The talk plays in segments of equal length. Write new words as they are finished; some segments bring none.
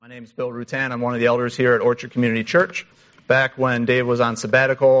name's Bill Rutan. I'm one of the elders here at Orchard Community Church. Back when Dave was on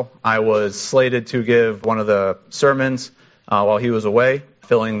sabbatical, I was slated to give one of the sermons while he was away,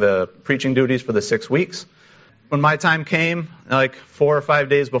 filling the preaching duties for the 6 weeks. When my time came, like 4 or 5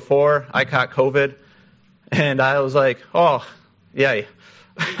 days before, I caught COVID, and I was like, oh, yay.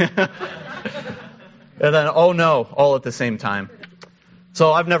 And then, oh no, all at the same time.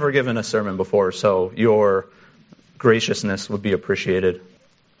 So I've never given a sermon before, so your graciousness would be appreciated.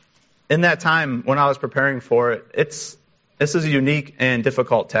 In that time, when I was preparing for it, this is a unique and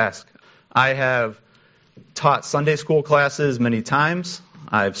difficult task. I have taught Sunday school classes many times.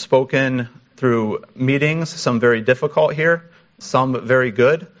 I've spoken through meetings, some very difficult here, some very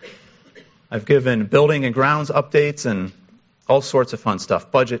good. I've given building and grounds updates and all sorts of fun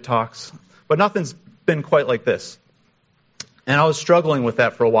stuff, budget talks, but nothing's been quite like this. And I was struggling with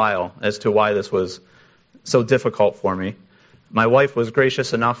that for a while as to why this was so difficult for me. My wife was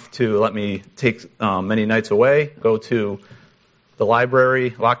gracious enough to let me take many nights away, go to the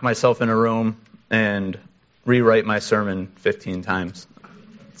library, lock myself in a room, and rewrite my sermon 15 times.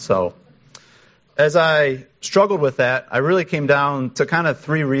 So as I struggled with that, I really came down to kind of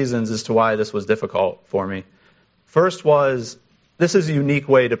 3 reasons as to why this was difficult for me. First was, this is a unique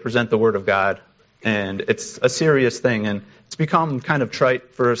way to present the Word of God, and it's a serious thing, and it's become kind of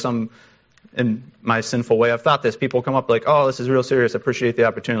trite for some, in my sinful way. I've thought this. People come up like, oh, this is real serious. I appreciate the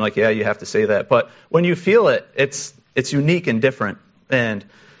opportunity. Like, yeah, you have to say that. But when you feel it, it's unique and different. And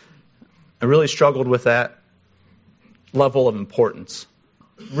I really struggled with that level of importance.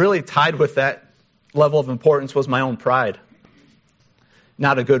 Really tied with that level of importance was my own pride.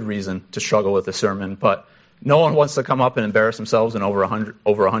 Not a good reason to struggle with a sermon, but no one wants to come up and embarrass themselves in over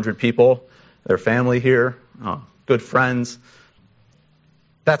 100 people, their family here, good friends.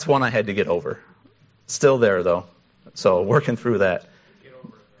 That's one I had to get over. Still there, though. So working through that.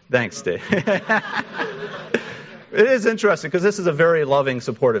 Thanks, Dave. It is interesting because this is a very loving,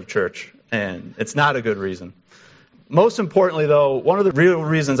 supportive church, and it's not a good reason. Most importantly, though, one of the real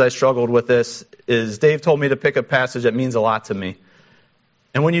reasons I struggled with this is Dave told me to pick a passage that means a lot to me.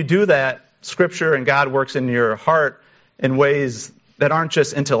 And when you do that, Scripture and God works in your heart in ways that aren't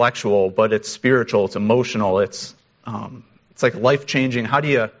just intellectual, but it's spiritual, it's emotional, it's like life-changing. How do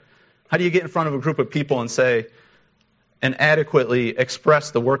you get in front of a group of people and say, and adequately express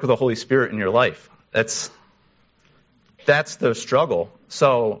the work of the Holy Spirit in your life? That's the struggle.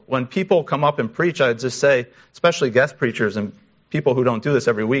 So when people come up and preach, I'd just say, especially guest preachers and people who don't do this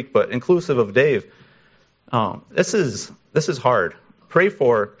every week, but inclusive of Dave, this is hard. Pray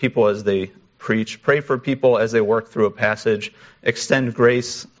for people as they preach. Pray for people as they work through a passage. Extend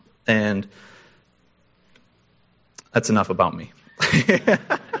grace, and that's enough about me.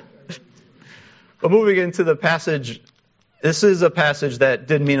 But moving into the passage, this is a passage that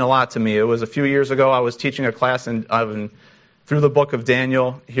did mean a lot to me. It was a few years ago. I was teaching a class through the book of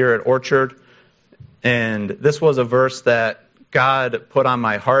Daniel here at Orchard, and this was a verse that God put on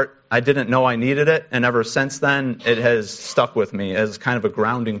my heart. I didn't know I needed it, and ever since then, it has stuck with me as kind of a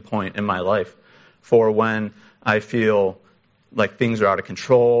grounding point in my life for when I feel like things are out of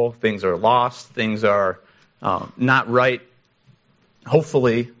control, things are lost, things are not right,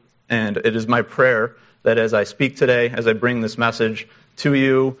 hopefully, and it is my prayer that as I speak today, as I bring this message to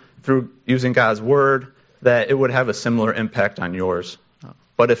you through using God's Word, that it would have a similar impact on yours.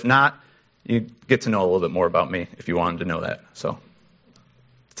 But if not, you get to know a little bit more about me if you wanted to know that. So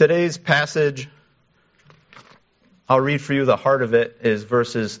today's passage, I'll read for you. The heart of it is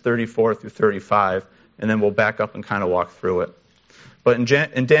verses 34 through 35, and then we'll back up and kind of walk through it. But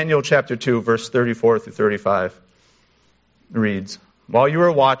in Daniel chapter 2, verse 34 through 35, it reads, "While you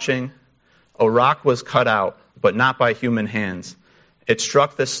were watching, a rock was cut out, but not by human hands. It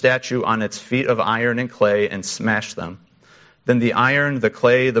struck the statue on its feet of iron and clay and smashed them. Then the iron, the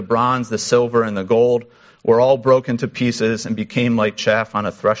clay, the bronze, the silver, and the gold were all broken to pieces and became like chaff on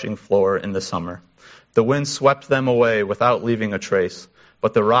a threshing floor in the summer. The wind swept them away without leaving a trace,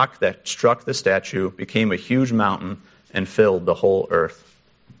 but the rock that struck the statue became a huge mountain and filled the whole earth."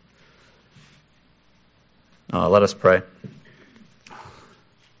 Let us pray.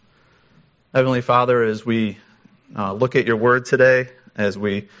 Heavenly Father, as we look at your word today, as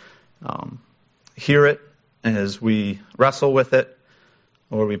we hear it, as we wrestle with it,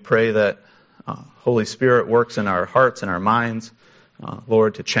 Lord, we pray that Holy Spirit works in our hearts and our minds,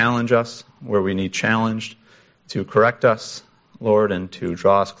 Lord, to challenge us where we need challenged, to correct us, Lord, and to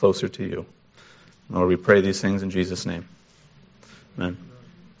draw us closer to you. Lord, we pray these things in Jesus' name. Amen.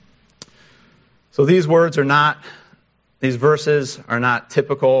 So these verses are not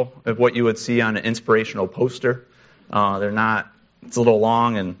typical of what you would see on an inspirational poster. They're not It's a little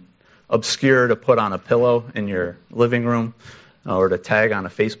long and obscure to put on a pillow in your living room or to tag on a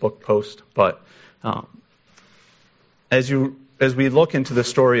Facebook post. But as we look into the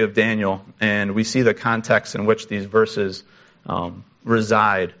story of Daniel and we see the context in which these verses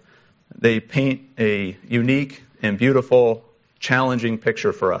reside, they paint a unique and beautiful, challenging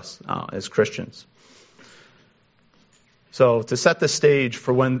picture for us as Christians. So to set the stage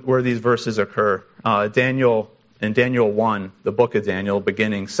for where these verses occur, Daniel, in Daniel 1, the book of Daniel,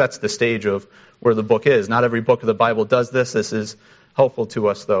 beginning, sets the stage of where the book is. Not every book of the Bible does this. This is helpful to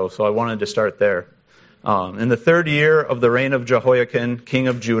us, though, so I wanted to start there. In the 3rd year of the reign of Jehoiakim, king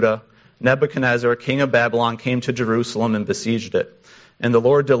of Judah, Nebuchadnezzar, king of Babylon, came to Jerusalem and besieged it. And the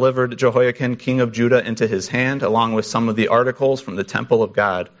Lord delivered Jehoiakim, king of Judah, into his hand, along with some of the articles from the temple of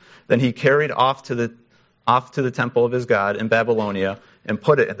God. Then he carried off to the temple of his God in Babylonia and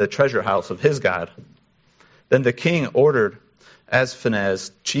put it in the treasure house of his God. Then the king ordered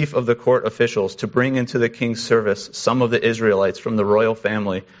Ashpenaz, chief of the court officials, to bring into the king's service some of the Israelites from the royal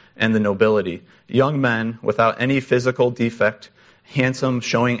family and the nobility, young men without any physical defect, handsome,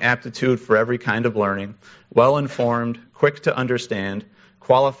 showing aptitude for every kind of learning, well-informed, quick to understand,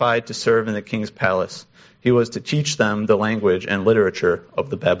 qualified to serve in the king's palace. He was to teach them the language and literature of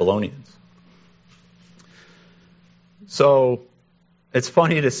the Babylonians. So it's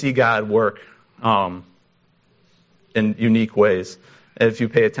funny to see God work in unique ways. If you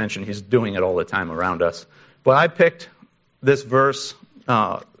pay attention, he's doing it all the time around us. But I picked this verse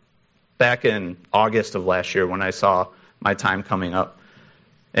back in August of last year when I saw my time coming up.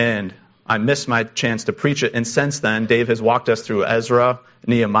 And I missed my chance to preach it. And since then, Dave has walked us through Ezra,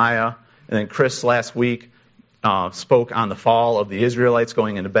 Nehemiah, and then Chris last week spoke on the fall of the Israelites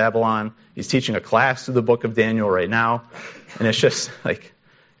going into Babylon. He's teaching a class through the book of Daniel right now. And it's just like,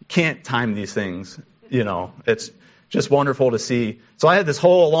 you can't time these things. It's just wonderful to see. So I had this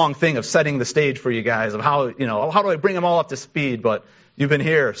whole long thing of setting the stage for you guys of how do I bring them all up to speed? But you've been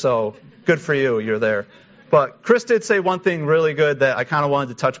here, so good for you. You're there. But Chris did say one thing really good that I kind of wanted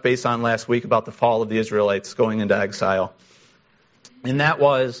to touch base on last week about the fall of the Israelites going into exile. And that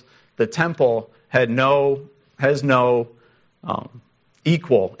was the temple has no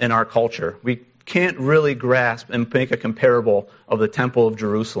equal in our culture. We can't really grasp and make a comparable of the temple of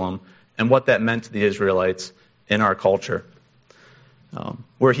Jerusalem and what that meant to the Israelites in our culture.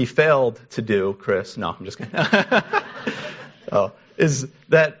 Where he failed to do, Chris, no, I'm just kidding,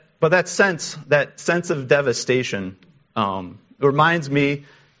 but that sense of devastation reminds me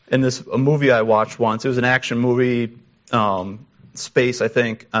in a movie I watched once. It was an action movie, Space, I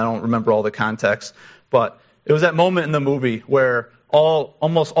think. I don't remember all the context, but it was that moment in the movie where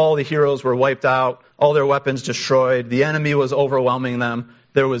almost all the heroes were wiped out, all their weapons destroyed, the enemy was overwhelming them.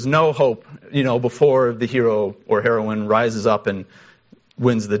 There was no hope, before the hero or heroine rises up and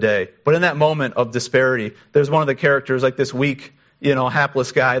wins the day. But in that moment of disparity, there's one of the characters, like this weak,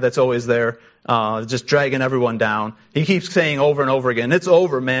 hapless guy that's always there, just dragging everyone down. He keeps saying over and over again, "It's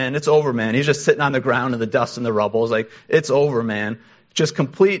over, man. It's over, man." He's just sitting on the ground in the dust and the rubble. It's like, "It's over, man." Just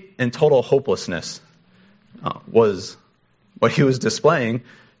complete and total hopelessness was what he was displaying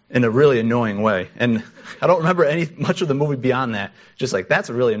in a really annoying way. And I don't remember much of the movie beyond that. Just like, that's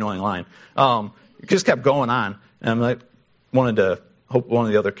a really annoying line. It just kept going on. And I'm wanted to hope one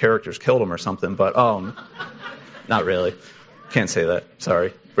of the other characters killed him or something, but not really. Can't say that.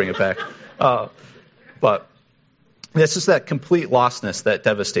 Sorry. Bring it back. But it's just that complete lostness, that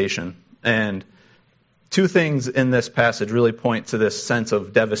devastation. And two things in this passage really point to this sense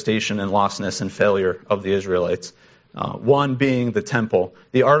of devastation and lostness and failure of the Israelites. One being the temple.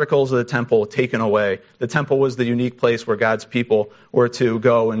 The articles of the temple taken away. The temple was the unique place where God's people were to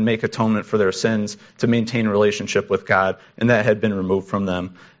go and make atonement for their sins, to maintain a relationship with God, and that had been removed from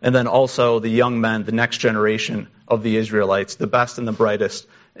them. And then also the young men, the next generation of the Israelites, the best and the brightest,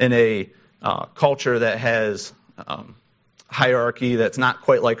 in a culture that has hierarchy that's not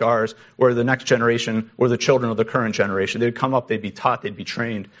quite like ours, where the next generation were the children of the current generation. They'd come up, they'd be taught, they'd be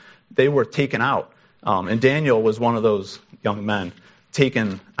trained. They were taken out. And Daniel was one of those young men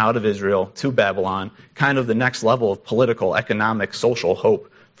taken out of Israel to Babylon, kind of the next level of political, economic, social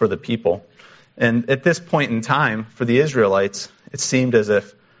hope for the people. And at this point in time, for the Israelites, it seemed as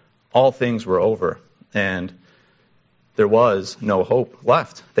if all things were over and there was no hope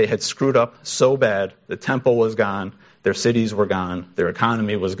left. They had screwed up so bad. The temple was gone. Their cities were gone. Their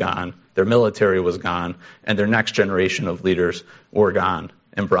economy was gone. Their military was gone. And their next generation of leaders were gone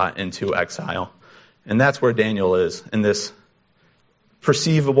and brought into exile. And that's where Daniel is, in this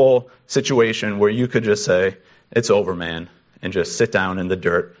perceivable situation where you could just say, "It's over, man," and just sit down in the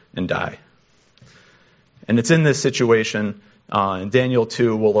dirt and die. And it's in this situation And Daniel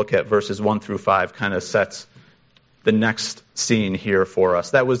 2, we'll look at verses 1 through 5, kind of sets the next scene here for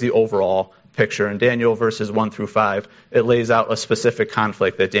us. That was the overall picture. In Daniel verses 1 through 5, it lays out a specific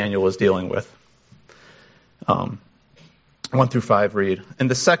conflict that Daniel was dealing with. 1 through 5 read, "In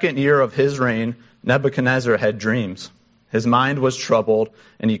the second year of his reign, Nebuchadnezzar had dreams. His mind was troubled,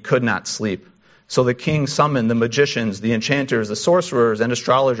 and he could not sleep. So the king summoned the magicians, the enchanters, the sorcerers, and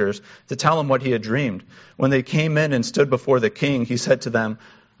astrologers to tell him what he had dreamed. When they came in and stood before the king, he said to them,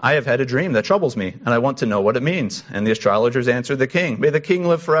 'I have had a dream that troubles me, and I want to know what it means.' And the astrologers answered the king, 'May the king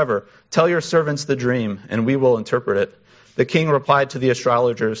live forever. Tell your servants the dream, and we will interpret it.' The king replied to the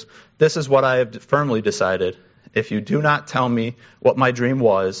astrologers, 'This is what I have firmly decided. If you do not tell me what my dream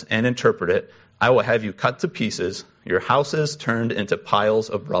was and interpret it, I will have you cut to pieces, your houses turned into piles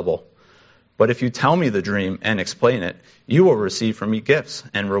of rubble. But if you tell me the dream and explain it, you will receive from me gifts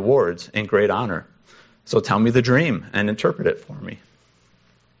and rewards and great honor. So tell me the dream and interpret it for me.'"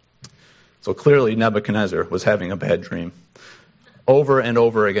 So clearly Nebuchadnezzar was having a bad dream. Over and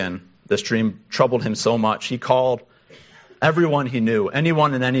over again, this dream troubled him so much. He called everyone he knew,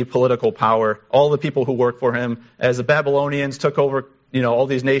 anyone in any political power, all the people who worked for him, as the Babylonians took over, all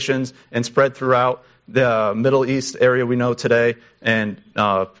these nations and spread throughout the Middle East area we know today and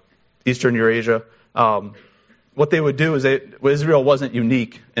Eastern Eurasia. What they would do is Israel wasn't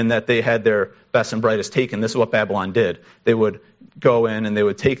unique in that they had their best and brightest taken. This is what Babylon did. They would go in and they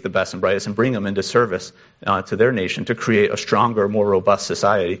would take the best and brightest and bring them into service to their nation to create a stronger, more robust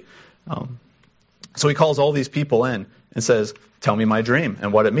society. So he calls all these people in and says, "Tell me my dream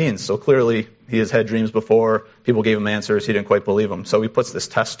and what it means." So clearly he has had dreams before. People gave him answers. He didn't quite believe them. So he puts this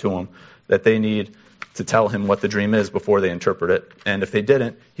test to them that they need to tell him what the dream is before they interpret it. And if they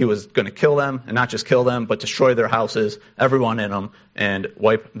didn't, he was going to kill them, and not just kill them, but destroy their houses, everyone in them, and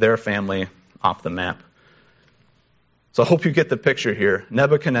wipe their family off the map. So I hope you get the picture here.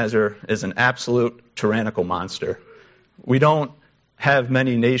 Nebuchadnezzar is an absolute tyrannical monster. We don't have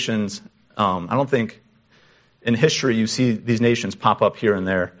many nations. I don't think in history you see these nations pop up here and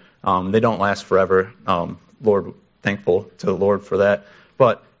there. They don't last forever. Thankful to the Lord for that.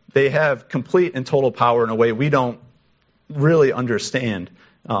 But they have complete and total power in a way we don't really understand,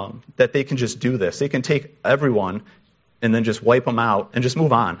 that they can just do this. They can take everyone and then just wipe them out and just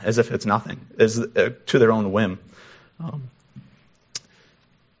move on as if it's nothing, to their own whim.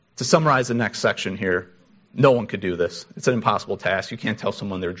 To summarize the next section here, no one could do this. It's an impossible task. You can't tell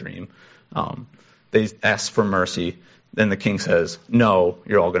someone their dream. They ask for mercy. Then the king says, "No,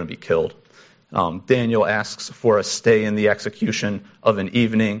 you're all going to be killed." Daniel asks for a stay in the execution of an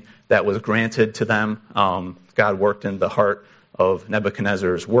evening that was granted to them. God worked in the heart of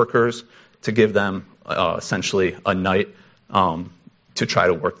Nebuchadnezzar's workers to give them essentially a night to try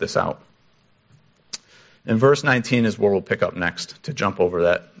to work this out. And verse 19 is where we'll pick up next, to jump over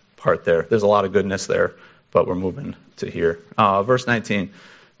that part there. There's a lot of goodness there, but we're moving to here. Verse 19,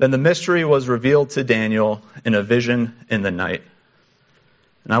 "Then the mystery was revealed to Daniel in a vision in the night."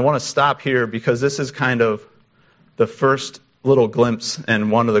 And I want to stop here because this is kind of the first little glimpse and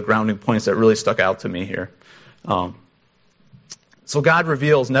one of the grounding points that really stuck out to me here. So God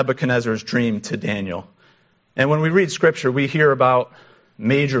reveals Nebuchadnezzar's dream to Daniel. And when we read Scripture, we hear about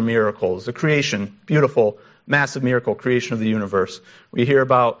major miracles, the creation, beautiful, massive miracle, creation of the universe. We hear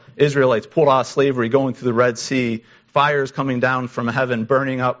about Israelites pulled out of slavery, going through the Red Sea, fires coming down from heaven,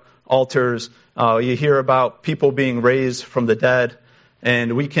 burning up altars. You hear about people being raised from the dead.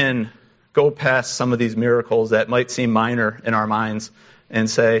 And we can go past some of these miracles that might seem minor in our minds and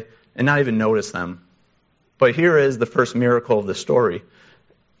say, and not even notice them. But here is the first miracle of the story,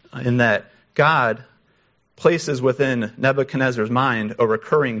 in that God places within Nebuchadnezzar's mind a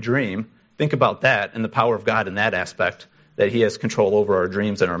recurring dream. Think about that and the power of God in that aspect, that he has control over our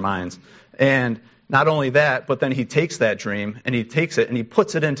dreams and our minds. And not only that, but then he takes that dream and he takes it and he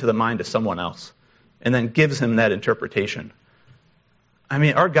puts it into the mind of someone else and then gives him that interpretation. I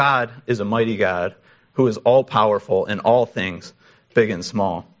mean, our God is a mighty God who is all-powerful in all things, big and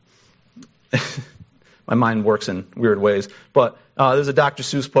small. My mind works in weird ways. But there's a Dr.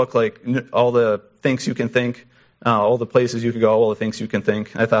 Seuss book, like all the things you can think, all the places you could go, all the things you can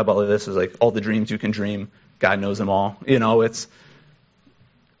think. I thought about this as like all the dreams you can dream. God knows them all.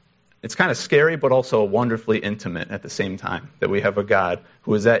 It's kind of scary, but also wonderfully intimate at the same time, that we have a God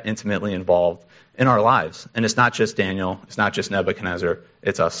who is that intimately involved in our lives. And it's not just Daniel, it's not just Nebuchadnezzar,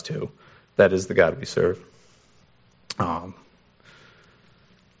 it's us too. That is the God we serve.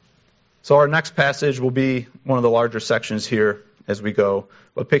 So our next passage will be one of the larger sections here as we go,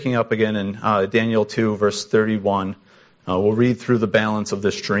 but picking up again in Daniel 2, verse 31. We'll read through the balance of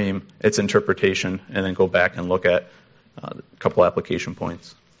this dream, its interpretation, and then go back and look at A couple application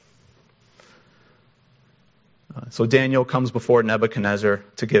points. So Daniel comes before Nebuchadnezzar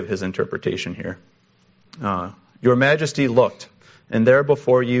to give his interpretation here. Your Majesty looked, and there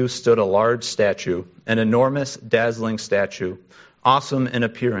before you stood a large statue, an enormous, dazzling statue, awesome in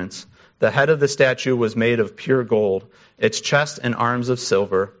appearance. The head of the statue was made of pure gold, its chest and arms of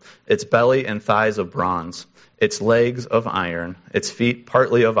silver, its belly and thighs of bronze, its legs of iron, its feet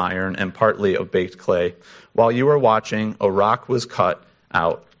partly of iron and partly of baked clay. While you were watching, a rock was cut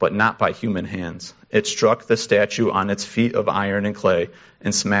out, but not by human hands. It struck the statue on its feet of iron and clay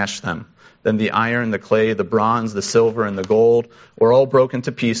and smashed them. Then the iron, the clay, the bronze, the silver, and the gold were all broken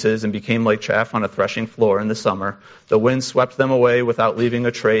to pieces and became like chaff on a threshing floor in the summer. The wind swept them away without leaving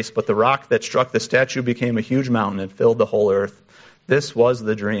a trace, but the rock that struck the statue became a huge mountain and filled the whole earth. This was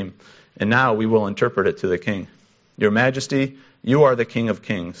the dream, and now we will interpret it to the king. Your Majesty, you are the King of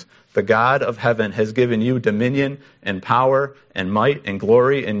Kings. The God of heaven has given you dominion and power and might and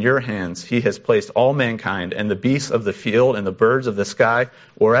glory in your hands. He has placed all mankind and the beasts of the field and the birds of the sky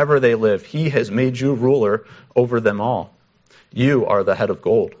wherever they live. He has made you ruler over them all. You are the head of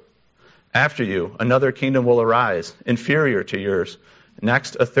gold. After you, another kingdom will arise, inferior to yours.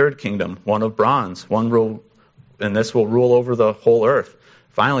 Next, a third kingdom, one of bronze, and this will rule over the whole earth.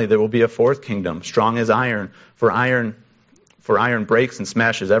 Finally, there will be a fourth kingdom, strong as iron, for iron breaks and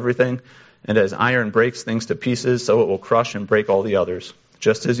smashes everything, and as iron breaks things to pieces, so it will crush and break all the others.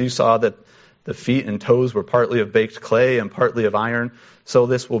 Just as you saw that the feet and toes were partly of baked clay and partly of iron, so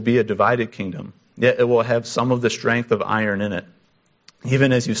this will be a divided kingdom. Yet it will have some of the strength of iron in it,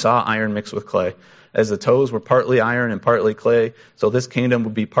 even as you saw iron mixed with clay. As the toes were partly iron and partly clay, so this kingdom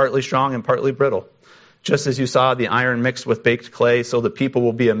will be partly strong and partly brittle. Just as you saw the iron mixed with baked clay, so the people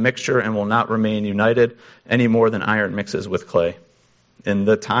will be a mixture and will not remain united any more than iron mixes with clay. In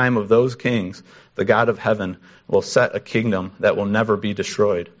the time of those kings, the God of heaven will set a kingdom that will never be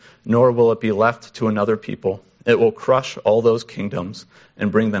destroyed, nor will it be left to another people. It will crush all those kingdoms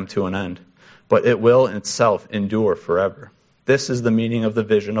and bring them to an end, but it will in itself endure forever. This is the meaning of the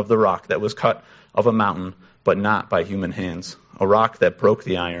vision of the rock that was cut of a mountain, but not by human hands, a rock that broke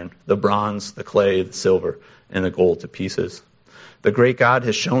the iron, the bronze, the clay, the silver, and the gold to pieces. The great God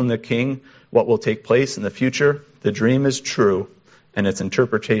has shown the king what will take place in the future. The dream is true, and its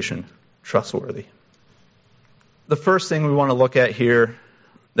interpretation trustworthy. The first thing we want to look at here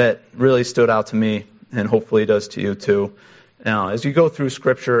that really stood out to me, and hopefully does to you too, as you go through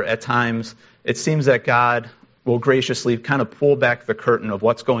Scripture, at times it seems that God will graciously kind of pull back the curtain of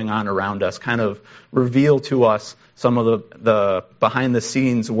what's going on around us, kind of reveal to us some of the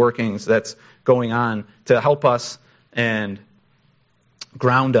behind-the-scenes workings that's going on to help us and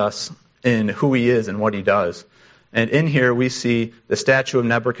ground us in who he is and what he does. And in here we see the statue of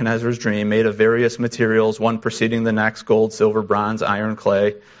Nebuchadnezzar's dream made of various materials, one preceding the next, gold, silver, bronze, iron,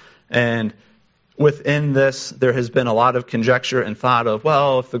 clay. And within this, there has been a lot of conjecture and thought of,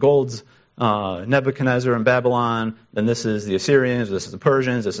 well, if the gold's Nebuchadnezzar and Babylon, then this is the Assyrians, this is the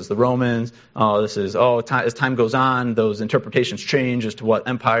Persians, this is the Romans, as time goes on, those interpretations change as to what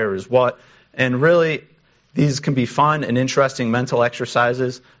empire is what. And really, these can be fun and interesting mental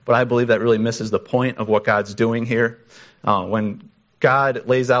exercises, but I believe that really misses the point of what God's doing here. When God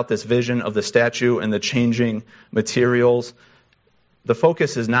lays out this vision of the statue and the changing materials, the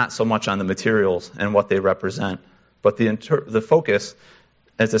focus is not so much on the materials and what they represent, but the focus,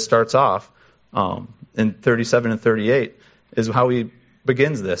 as it starts off in 37 and 38, is how he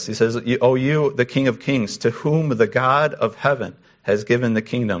begins this. He says, "O you, the King of Kings, to whom the God of heaven has given the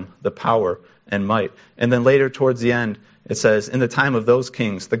kingdom, the power, and might." And then later towards the end, it says, "In the time of those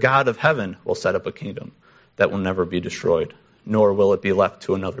kings, the God of heaven will set up a kingdom that will never be destroyed, nor will it be left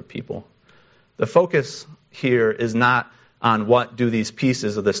to another people." The focus here is not on what do these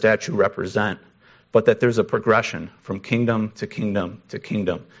pieces of the statue represent, but that there's a progression from kingdom to kingdom to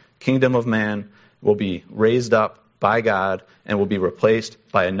kingdom. Kingdom of man will be raised up by God and will be replaced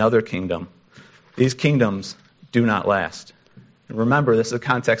by another kingdom. These kingdoms do not last. Remember, this is the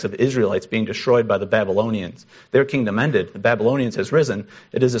context of Israelites being destroyed by the Babylonians. Their kingdom ended. The Babylonians has risen.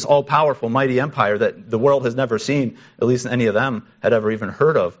 It is this all-powerful, mighty empire that the world has never seen, at least any of them had ever even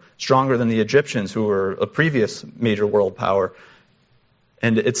heard of, stronger than the Egyptians, who were a previous major world power.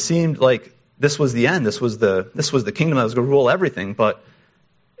 And it seemed like this was the end. This was the kingdom that was going to rule everything, but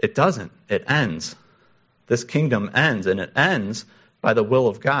it doesn't. It ends. This kingdom ends, and it ends by the will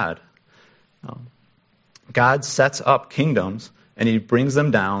of God. God sets up kingdoms, and he brings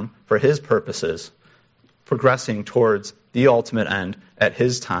them down for his purposes, progressing towards the ultimate end at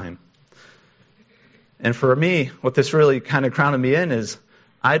his time. And for me, what this really kind of grounded me in is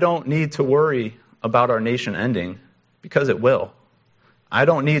I don't need to worry about our nation ending Because it will. I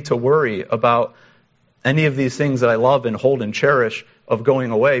don't need to worry about any of these things that I love and hold and cherish of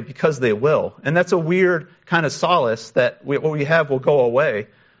going away, because they will. And that's a weird kind of solace that what we have will go away.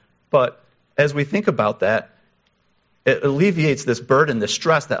 But as we think about that, it alleviates this burden, this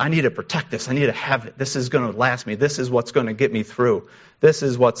stress that I need to protect this. I need to have it. This is going to last me. This is what's going to get me through. This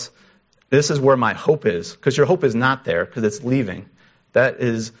is where my hope is. Because your hope is not there, because it's leaving. That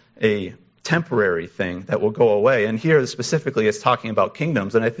is a temporary thing that will go away. And here specifically it's talking about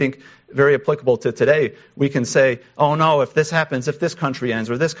kingdoms. And I think very applicable to today, we can say, oh no, if this happens, if this country ends,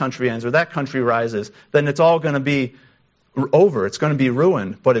 or this country ends, or that country rises, then it's all going to be over. It's going to be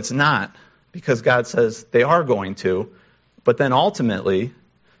ruined. But it's not, because God says they are going to. But then ultimately,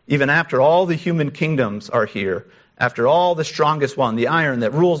 even after all the human kingdoms are here, after all the strongest one, the iron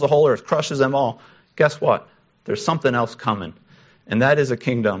that rules the whole earth, crushes them all, guess what? There's something else coming. And that is a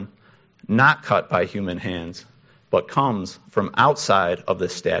kingdom not cut by human hands, but comes from outside of the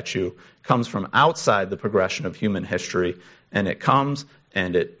statue, comes from outside the progression of human history, and it comes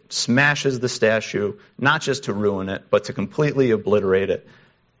and it smashes the statue, not just to ruin it, but to completely obliterate it,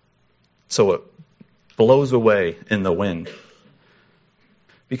 so it blows away in the wind.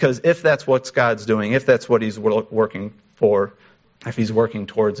 Because if that's what God's doing, if that's what he's working for, if he's working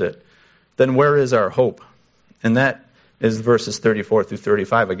towards it, then where is our hope? And that is verses 34 through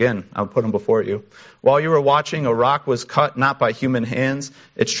 35. Again, I'll put them before you. While you were watching, a rock was cut, not by human hands.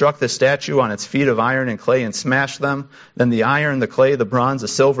 It struck the statue on its feet of iron and clay and smashed them. Then the iron, the clay, the bronze, the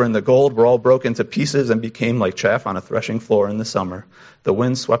silver, and the gold were all broken to pieces and became like chaff on a threshing floor in the summer. The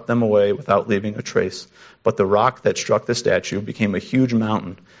wind swept them away without leaving a trace. But the rock that struck the statue became a huge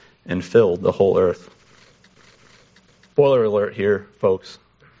mountain and filled the whole earth. Spoiler alert here, folks.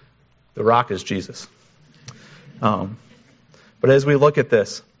 The rock is Jesus. But as we look at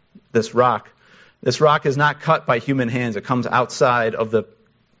this rock is not cut by human hands. It comes outside of the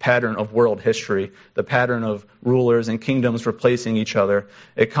pattern of world history, the pattern of rulers and kingdoms replacing each other.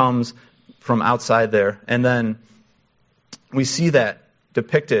 It comes from outside there. And then we see that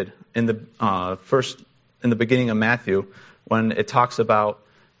depicted in the beginning of Matthew, when it talks about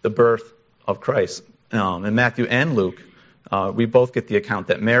the birth of Christ. In Matthew and Luke, we both get the account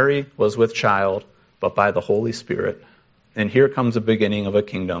that Mary was with child, but by the Holy Spirit. And here comes the beginning of a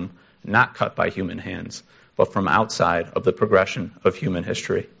kingdom not cut by human hands, but from outside of the progression of human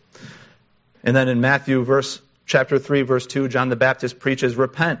history. And then in Matthew chapter 3, verse 2, John the Baptist preaches,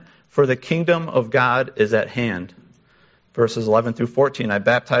 "Repent, for the kingdom of God is at hand." Verses 11 through 14, "I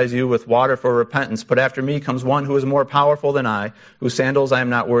baptize you with water for repentance, but after me comes one who is more powerful than I, whose sandals I am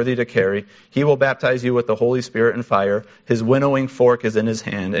not worthy to carry. He will baptize you with the Holy Spirit and fire. His winnowing fork is in his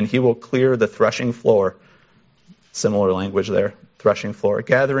hand, and he will clear the threshing floor." Similar language there, threshing floor.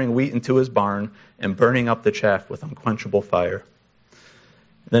 "Gathering wheat into his barn and burning up the chaff with unquenchable fire."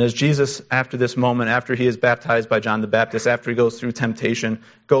 Then as Jesus, after this moment, after he is baptized by John the Baptist, after he goes through temptation,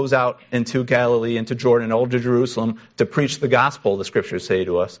 goes out into Galilee, into Jordan, all to Jerusalem to preach the gospel, the scriptures say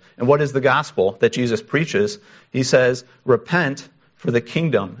to us. And what is the gospel that Jesus preaches? He says, "Repent, for the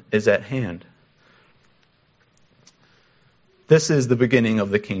kingdom is at hand." This is the beginning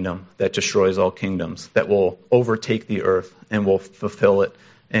of the kingdom that destroys all kingdoms, that will overtake the earth and will fulfill it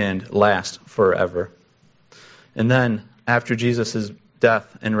and last forever. And then, after Jesus'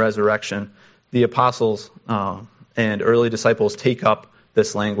 death and resurrection, the apostles and early disciples take up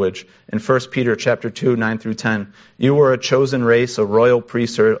this language. In 1 Peter chapter 2, 9 through 10, "You were a chosen race, a royal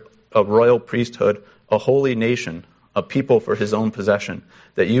priesthood, a holy nation, a people for his own possession,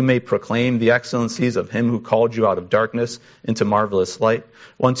 that you may proclaim the excellencies of him who called you out of darkness into marvelous light.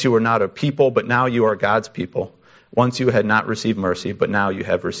 Once you were not a people, but now you are God's people. Once you had not received mercy, but now you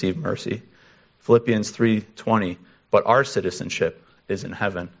have received mercy." Philippians 3:20, "But our citizenship is in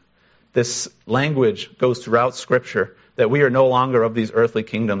heaven." This language goes throughout Scripture, that we are no longer of these earthly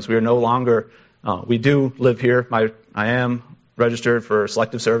kingdoms. We are no longer, we do live here. I am registered for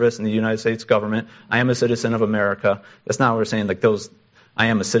selective service in the United States government. I am a citizen of America. That's not what we're saying, like those, I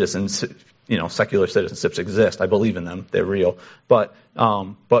am a citizen, secular citizenships exist. I believe in them. They're real. But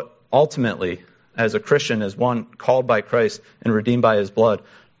ultimately, as a Christian, as one called by Christ and redeemed by his blood,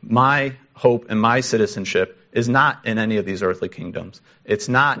 my hope and my citizenship is not in any of these earthly kingdoms. It's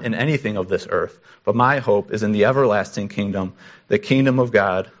not in anything of this earth. But my hope is in the everlasting kingdom, the kingdom of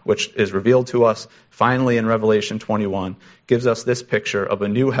God, which is revealed to us finally in Revelation 21, gives us this picture of a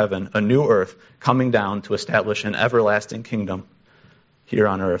new heaven, a new earth, coming down to establish an everlasting kingdom here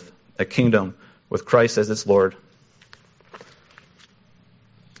on earth, a kingdom with Christ as its Lord.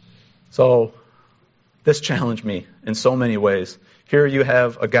 So, This challenged me in so many ways. Here you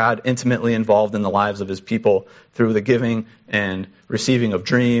have a God intimately involved in the lives of his people through the giving and receiving of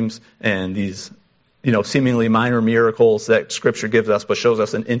dreams and these, seemingly minor miracles that Scripture gives us, but shows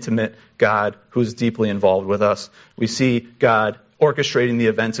us an intimate God who's deeply involved with us. We see God orchestrating the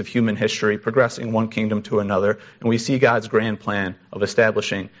events of human history, progressing one kingdom to another, and we see God's grand plan of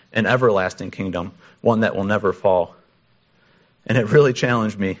establishing an everlasting kingdom, one that will never fall. And it really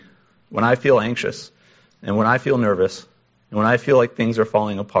challenged me when I feel anxious and when I feel nervous and when I feel like things are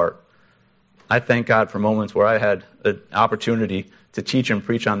falling apart. I thank God for moments where I had an opportunity to teach and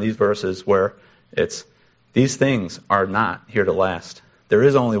preach on these verses where it's, these things are not here to last. There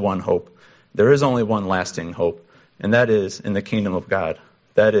is only one hope. There is only one lasting hope, and that is in the kingdom of God.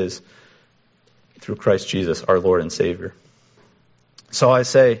 That is through Christ Jesus, our Lord and Savior. So I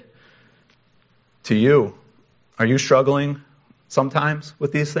say to you, are you struggling sometimes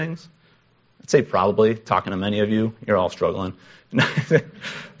with these things? I'd say probably, talking to many of you, you're all struggling.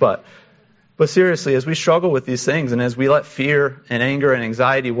 But seriously, as we struggle with these things and as we let fear and anger and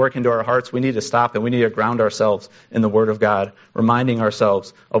anxiety work into our hearts, we need to stop and we need to ground ourselves in the Word of God, reminding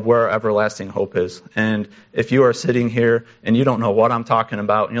ourselves of where our everlasting hope is. And if you are sitting here and you don't know what I'm talking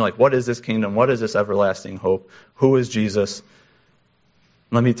about, and you're like, what is this kingdom? What is this everlasting hope? Who is Jesus?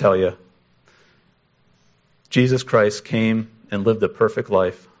 Let me tell you, Jesus Christ came and lived a perfect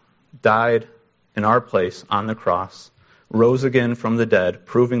life, died in our place on the cross, rose again from the dead,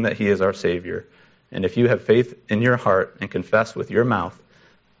 proving that he is our Savior. And if you have faith in your heart and confess with your mouth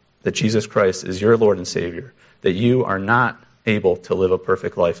that Jesus Christ is your Lord and Savior, that you are not able to live a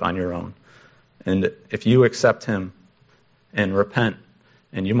perfect life on your own, and if you accept him and repent,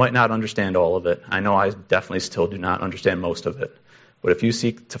 and you might not understand all of it, I know I definitely still do not understand most of it, but if you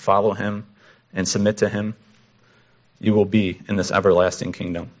seek to follow him and submit to him, you will be in this everlasting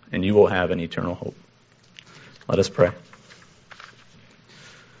kingdom, and you will have an eternal hope. Let us pray.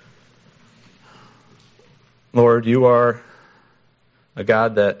 Lord, you are a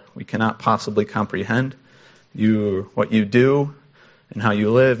God that we cannot possibly comprehend. What you do and how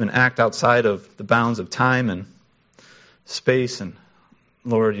you live and act outside of the bounds of time and space, and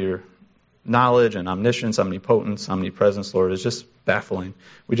Lord, your knowledge and omniscience, omnipotence, omnipresence, Lord, is just baffling.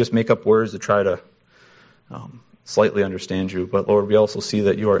 We just make up words to try to slightly understand you. But Lord, we also see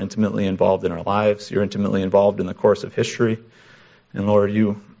that you are intimately involved in our lives. You're intimately involved in the course of history. And Lord,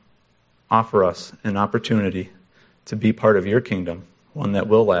 you offer us an opportunity to be part of your kingdom, one that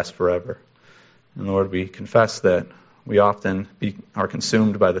will last forever. And Lord, we confess that we often are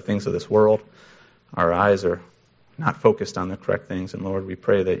consumed by the things of this world. Our eyes are not focused on the correct things. And Lord, we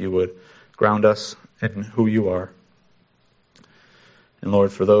pray that you would ground us in who you are. And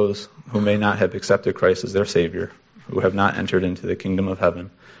Lord, for those who may not have accepted Christ as their Savior, who have not entered into the kingdom of heaven,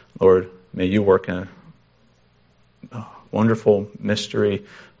 Lord, may you work in a wonderful mystery,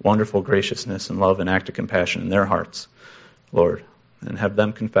 wonderful graciousness and love and act of compassion in their hearts, Lord, and have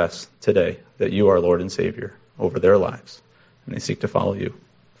them confess today that you are Lord and Savior over their lives, and they seek to follow you.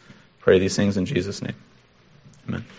 Pray these things in Jesus' name.